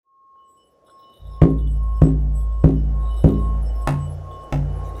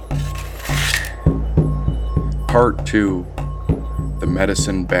Part 2. The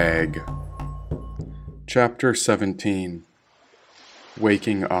Medicine Bag. Chapter 17.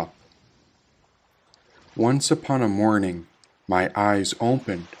 Waking Up. Once upon a morning, my eyes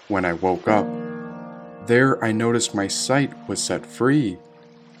opened when I woke up. There I noticed my sight was set free.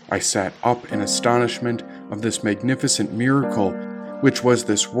 I sat up in astonishment of this magnificent miracle, which was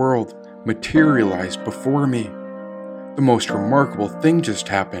this world materialized before me. The most remarkable thing just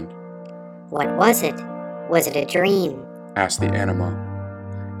happened. What was it? Was it a dream? Asked the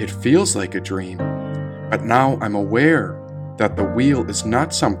anima. It feels like a dream, but now I'm aware that the wheel is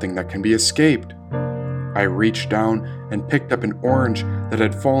not something that can be escaped. I reached down and picked up an orange that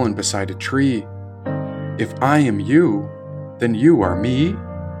had fallen beside a tree. If I am you, then you are me,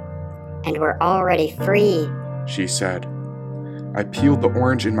 And we're already free. she said. I peeled the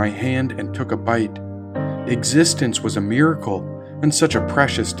orange in my hand and took a bite. Existence was a miracle and such a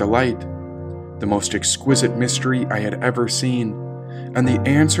precious delight. The most exquisite mystery I had ever seen, and the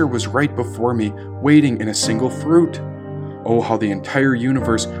answer was right before me, waiting in a single fruit. Oh, how the entire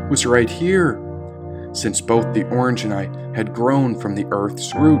universe was right here, since both the orange and I had grown from the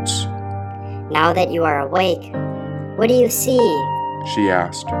earth's roots. Now that you are awake, what do you see? She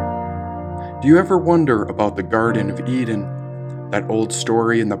asked. Do you ever wonder about the Garden of Eden, that old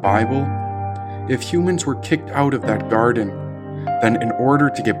story in the Bible? If humans were kicked out of that garden, then in order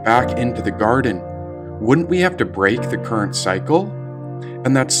to get back into the garden, wouldn't we have to break the current cycle?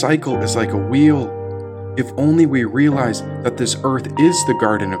 And that cycle is like a wheel. If only we realize that this earth is the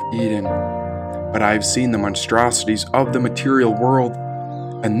Garden of Eden. But I've seen the monstrosities of the material world,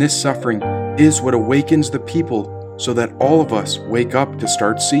 and this suffering is what awakens the people so that all of us wake up to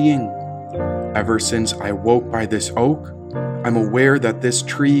start seeing. Ever since I woke by this oak, I'm aware that this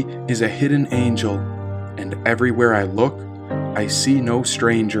tree is a hidden angel, and everywhere I look, I see no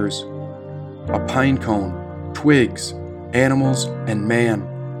strangers. A pine cone, twigs, animals, and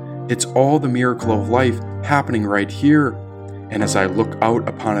man. It's all the miracle of life happening right here, and as I look out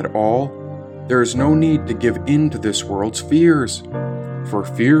upon it all, there is no need to give in to this world's fears. For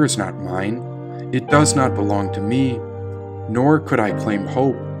fear is not mine, it does not belong to me, nor could I claim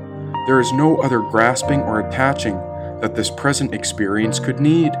hope. There is no other grasping or attaching that this present experience could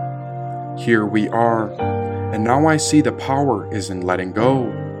need. Here we are, and now I see the power is in letting go.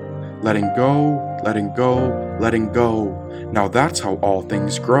 Letting go, letting go, letting go. Now that's how all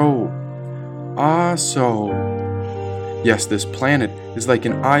things grow. So. Yes, this planet is like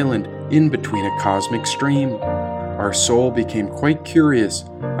an island in between a cosmic stream. Our soul became quite curious,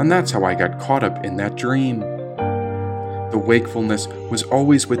 and that's how I got caught up in that dream. The wakefulness was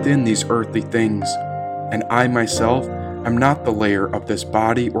always within these earthly things, and I myself am not the layer of this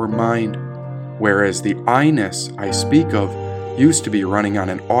body or mind, whereas the I-ness I speak of used to be running on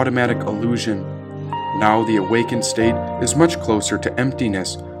an automatic illusion. Now the awakened state is much closer to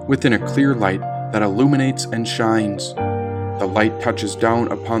emptiness within a clear light that illuminates and shines. The light touches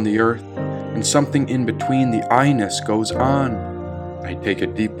down upon the earth, and something in between the I-ness goes on. I take a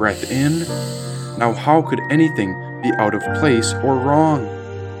deep breath in. Now how could anything be out of place or wrong?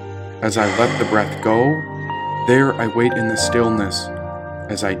 As I let the breath go, there I wait in the stillness.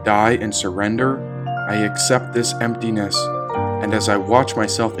 As I die and surrender, I accept this emptiness, and as I watch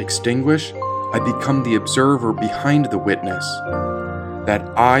myself extinguish, I become the observer behind the witness.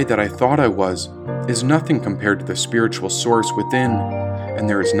 That I that I thought I was is nothing compared to the spiritual source within, and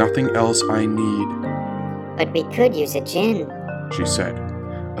there is nothing else I need. But we could use a jinn. She said.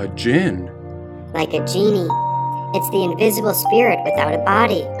 A jinn? Like a genie. It's the invisible spirit without a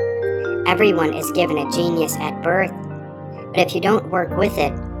body. Everyone is given a genius at birth, but if you don't work with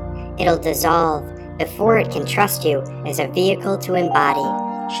it, it'll dissolve before it can trust you as a vehicle to embody.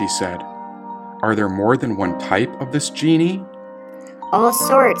 She said. Are there more than one type of this genie? All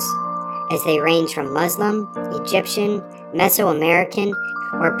sorts, as they range from Muslim, Egyptian, Mesoamerican,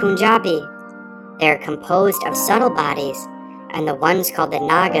 or Punjabi. They are composed of subtle bodies, and the ones called the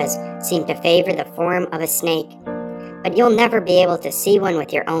Nagas seem to favor the form of a snake. But you'll never be able to see one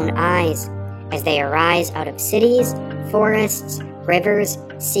with your own eyes, as they arise out of cities, forests, rivers,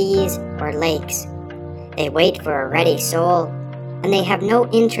 seas, or lakes. They wait for a ready soul, and they have no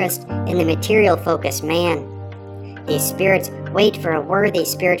interest in the material-focused man. These spirits wait for a worthy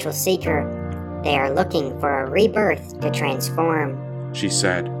spiritual seeker. They are looking for a rebirth to transform, she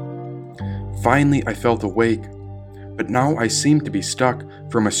said. Finally, I felt awake, but now I seemed to be stuck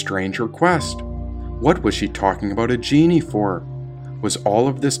from a strange request. What was she talking about a genie for? Was all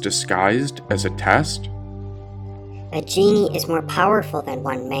of this disguised as a test? A genie is more powerful than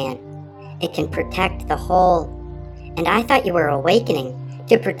one man. It can protect the whole. And I thought you were awakening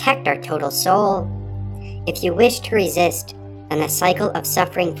to protect our total soul. If you wish to resist, then the cycle of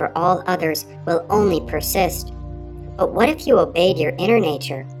suffering for all others will only persist. But what if you obeyed your inner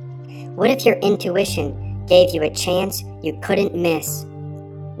nature? What if your intuition gave you a chance you couldn't miss?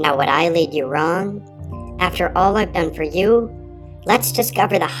 Now would I lead you wrong? After all I've done for you, let's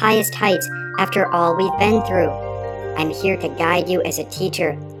discover the highest heights after all we've been through. I'm here to guide you as a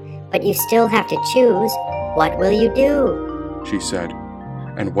teacher, but you still have to choose. What will you do? She said.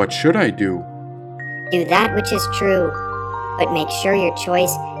 And what should I do? Do that which is true, but make sure your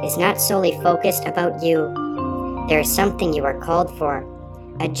choice is not solely focused about you. There is something you are called for,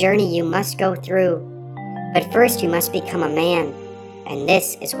 a journey you must go through. But first you must become a man, and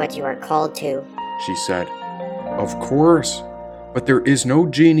this is what you are called to. She said. Of course, but there is no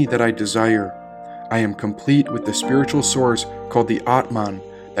genie that I desire. I am complete with the spiritual source called the Atman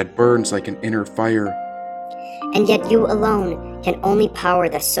that burns like an inner fire. And yet you alone can only power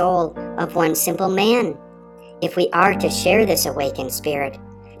the soul of one simple man. If we are to share this awakened spirit,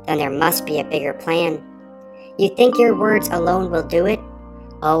 then there must be a bigger plan. You think your words alone will do it?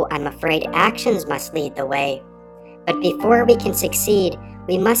 Oh, I'm afraid actions must lead the way. But before we can succeed,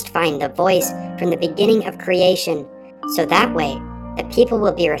 we must find the voice from the beginning of creation, so that way the people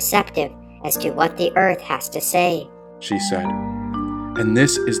will be receptive as to what the earth has to say. She said. And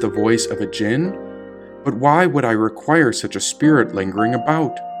this is the voice of a jinn? But why would I require such a spirit lingering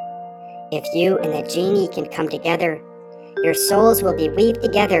about? If you and the genie can come together, your souls will be weaved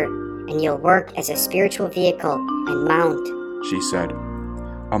together, and you'll work as a spiritual vehicle and mount. She said.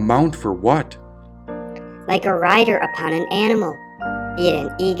 A mount for what? Like a rider upon an animal, be it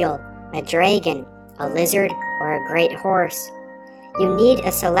an eagle, a dragon, a lizard, or a great horse. You need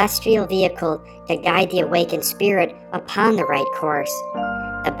a celestial vehicle to guide the awakened spirit upon the right course.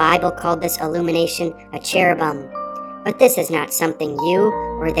 The Bible called this illumination a cherubim, but this is not something you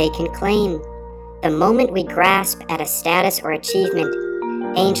or they can claim. The moment we grasp at a status or achievement,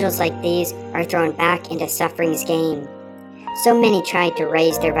 angels like these are thrown back into suffering's game. So many tried to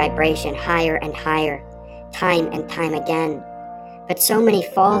raise their vibration higher and higher, time and time again, but so many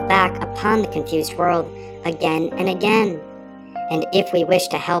fall back upon the confused world again and again. And if we wish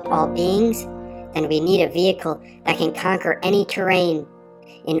to help all beings, then we need a vehicle that can conquer any terrain.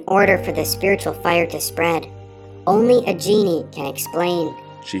 In order for the spiritual fire to spread, only a genie can explain.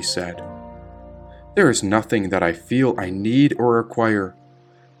 She said. There is nothing that I feel I need or require.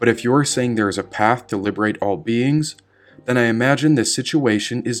 But if you're saying there is a path to liberate all beings, then I imagine this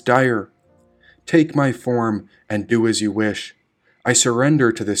situation is dire. Take my form and do as you wish. I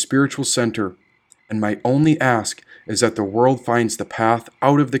surrender to the spiritual center, and my only ask is that the world finds the path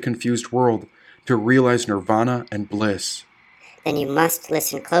out of the confused world to realize nirvana and bliss. Then you must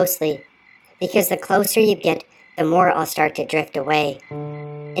listen closely, because the closer you get, the more I'll start to drift away.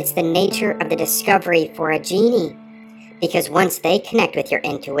 It's the nature of the discovery for a genie, because once they connect with your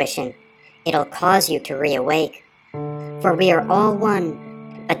intuition, it'll cause you to reawake. For we are all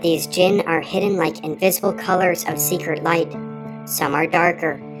one, but these jinn are hidden like invisible colors of secret light. Some are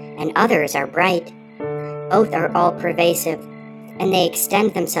darker, and others are bright. Both are all pervasive, and they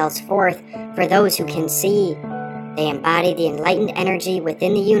extend themselves forth for those who can see. They embody the enlightened energy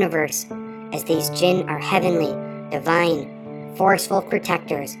within the universe, as these jinn are heavenly, divine, forceful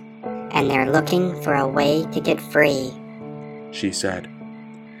protectors, and they're looking for a way to get free. She said.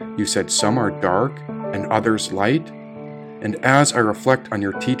 You said some are dark and others light? And as I reflect on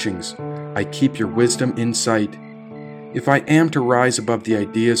your teachings, I keep your wisdom in sight. If I am to rise above the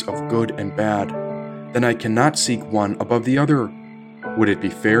ideas of good and bad, then I cannot seek one above the other. Would it be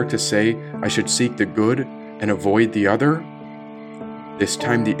fair to say I should seek the good and avoid the other? This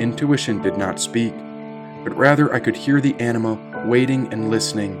time the intuition did not speak, but rather I could hear the anima waiting and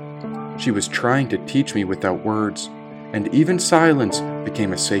listening. She was trying to teach me without words, and even silence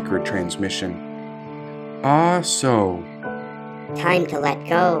became a sacred transmission. Ah, so. Time to let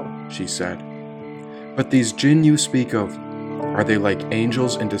go, she said. But these jinn you speak of, are they like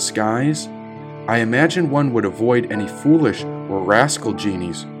angels in disguise? I imagine one would avoid any foolish or rascal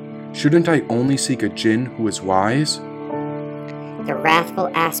genies. Shouldn't I only seek a jinn who is wise? The wrathful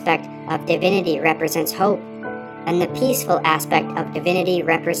aspect of divinity represents hope, and the peaceful aspect of divinity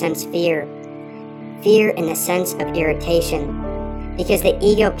represents fear. Fear in the sense of irritation, because the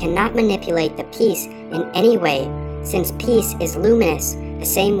ego cannot manipulate the peace in any way, since peace is luminous, the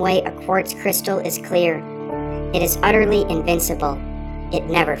same way a quartz crystal is clear. It is utterly invincible. It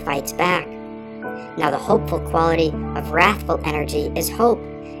never fights back. Now the hopeful quality of wrathful energy is hope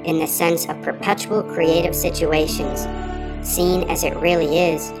in the sense of perpetual creative situations, seen as it really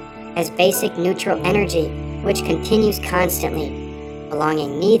is, as basic neutral energy which continues constantly,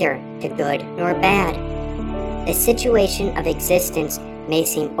 belonging neither to good nor bad. The situation of existence may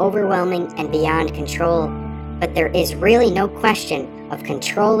seem overwhelming and beyond control, but there is really no question of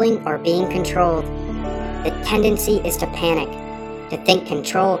controlling or being controlled. The tendency is to panic, to think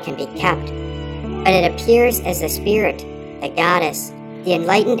control can be kept, but it appears as the spirit, the goddess, the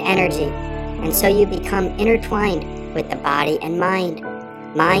enlightened energy, and so you become intertwined with the body and mind.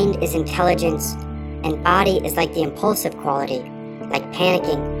 Mind is intelligence, and body is like the impulsive quality, like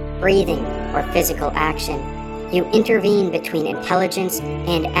panicking, breathing, or physical action. You intervene between intelligence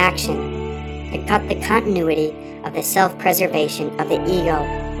and action to cut the continuity of the self-preservation of the ego.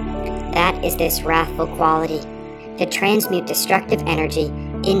 That is this wrathful quality, to transmute destructive energy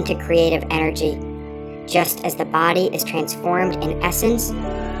into creative energy. Just as the body is transformed in essence,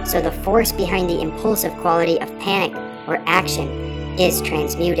 so the force behind the impulsive quality of panic or action is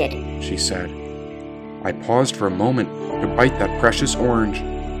transmuted, she said. I paused for a moment to bite that precious orange.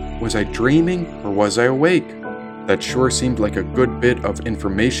 Was I dreaming or was I awake? That sure seemed like a good bit of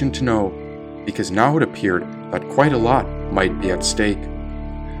information to know, because now it appeared that quite a lot might be at stake.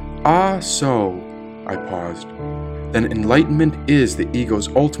 Ah, so, I paused. Then enlightenment is the ego's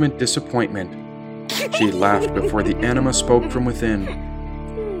ultimate disappointment. She laughed before the anima spoke from within.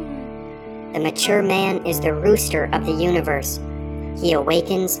 The mature man is the rooster of the universe. He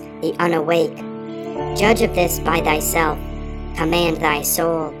awakens the unawake. Judge of this by thyself. Command thy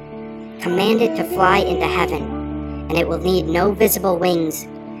soul. Command it to fly into heaven, and it will need no visible wings,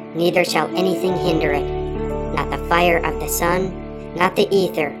 neither shall anything hinder it. Not the fire of the sun, not the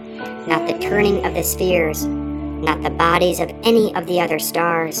ether, not the turning of the spheres, not the bodies of any of the other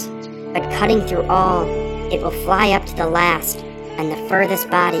stars, but cutting through all, it will fly up to the last, and the furthest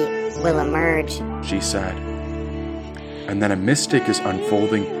body will emerge, she said. And then a mystic is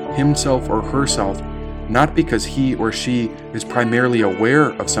unfolding himself or herself, not because he or she is primarily aware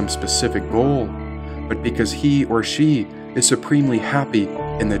of some specific goal, but because he or she is supremely happy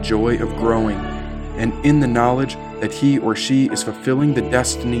in the joy of growing, and in the knowledge that he or she is fulfilling the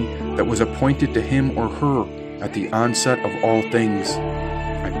destiny that was appointed to him or her at the onset of all things.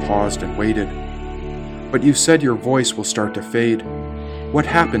 I paused and waited. But you said your voice will start to fade. What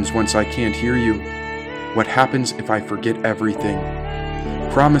happens once I can't hear you? What happens if I forget everything?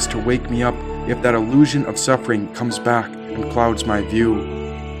 Promise to wake me up if that illusion of suffering comes back and clouds my view.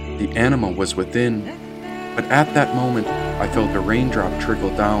 The anima was within, but at that moment I felt a raindrop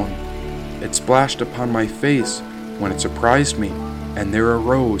trickle down. It splashed upon my face when it surprised me, and there a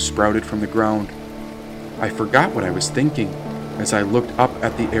rose sprouted from the ground. I forgot what I was thinking as I looked up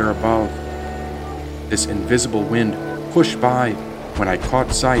at the air above. This invisible wind pushed by when I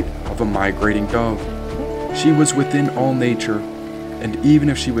caught sight of a migrating dove. She was within all nature, and even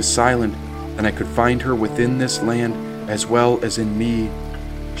if she was silent, then I could find her within this land as well as in me.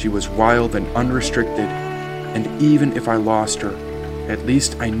 She was wild and unrestricted, and even if I lost her, at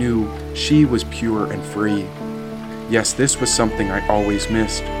least I knew she was pure and free. Yes, this was something I always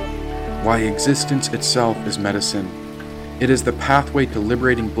missed. Why existence itself is medicine. It is the pathway to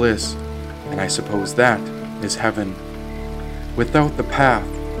liberating bliss, and I suppose that is heaven. Without the path,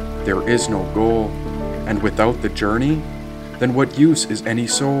 there is no goal, and without the journey, then what use is any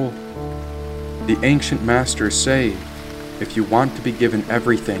soul? The ancient masters say, if you want to be given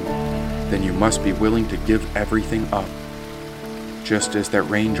everything, then you must be willing to give everything up. Just as that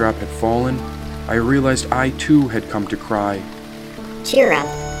raindrop had fallen, I realized I too had come to cry. Cheer up.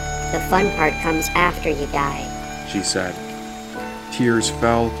 The fun part comes after you die, she said. Tears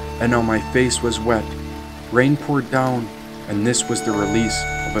fell, and now my face was wet. Rain poured down, and this was the release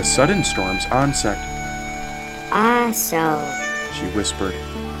of a sudden storm's onset. Ah, so, she whispered.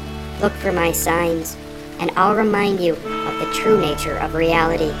 Look for my signs, and I'll remind you of the true nature of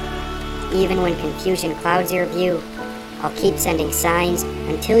reality. Even when confusion clouds your view, I'll keep sending signs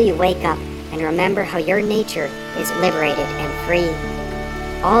until you wake up and remember how your nature is liberated and free.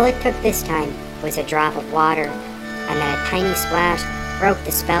 All it took this time was a drop of water, and then a tiny splash broke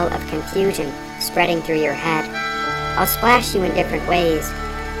the spell of confusion spreading through your head. I'll splash you in different ways,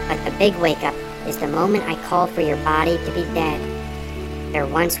 but the big wake-up is the moment I call for your body to be dead. There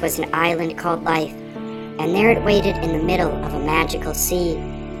once was an island called life, and there it waited in the middle of a magical sea.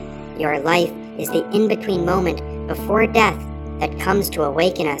 Your life is the in-between moment before death that comes to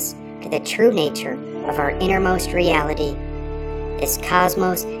awaken us to the true nature of our innermost reality. This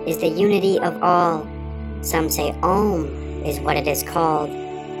cosmos is the unity of all. Some say Om is what it is called.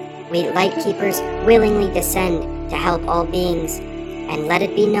 We light keepers willingly descend to help all beings, and let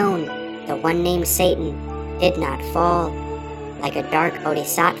it be known the one named Satan did not fall. Like a dark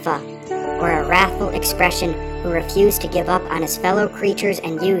bodhisattva, or a wrathful expression who refused to give up on his fellow creatures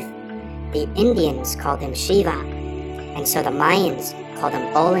and youth, The Indians called him Shiva, and so the Mayans called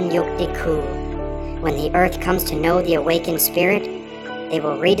him Olanyuktiku. When the earth comes to know the awakened spirit, they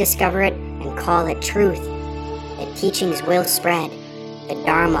will rediscover it and call it truth. The teachings will spread, the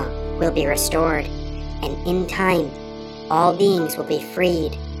Dharma will be restored, and in time, all beings will be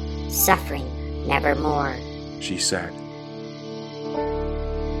freed, suffering nevermore, she said.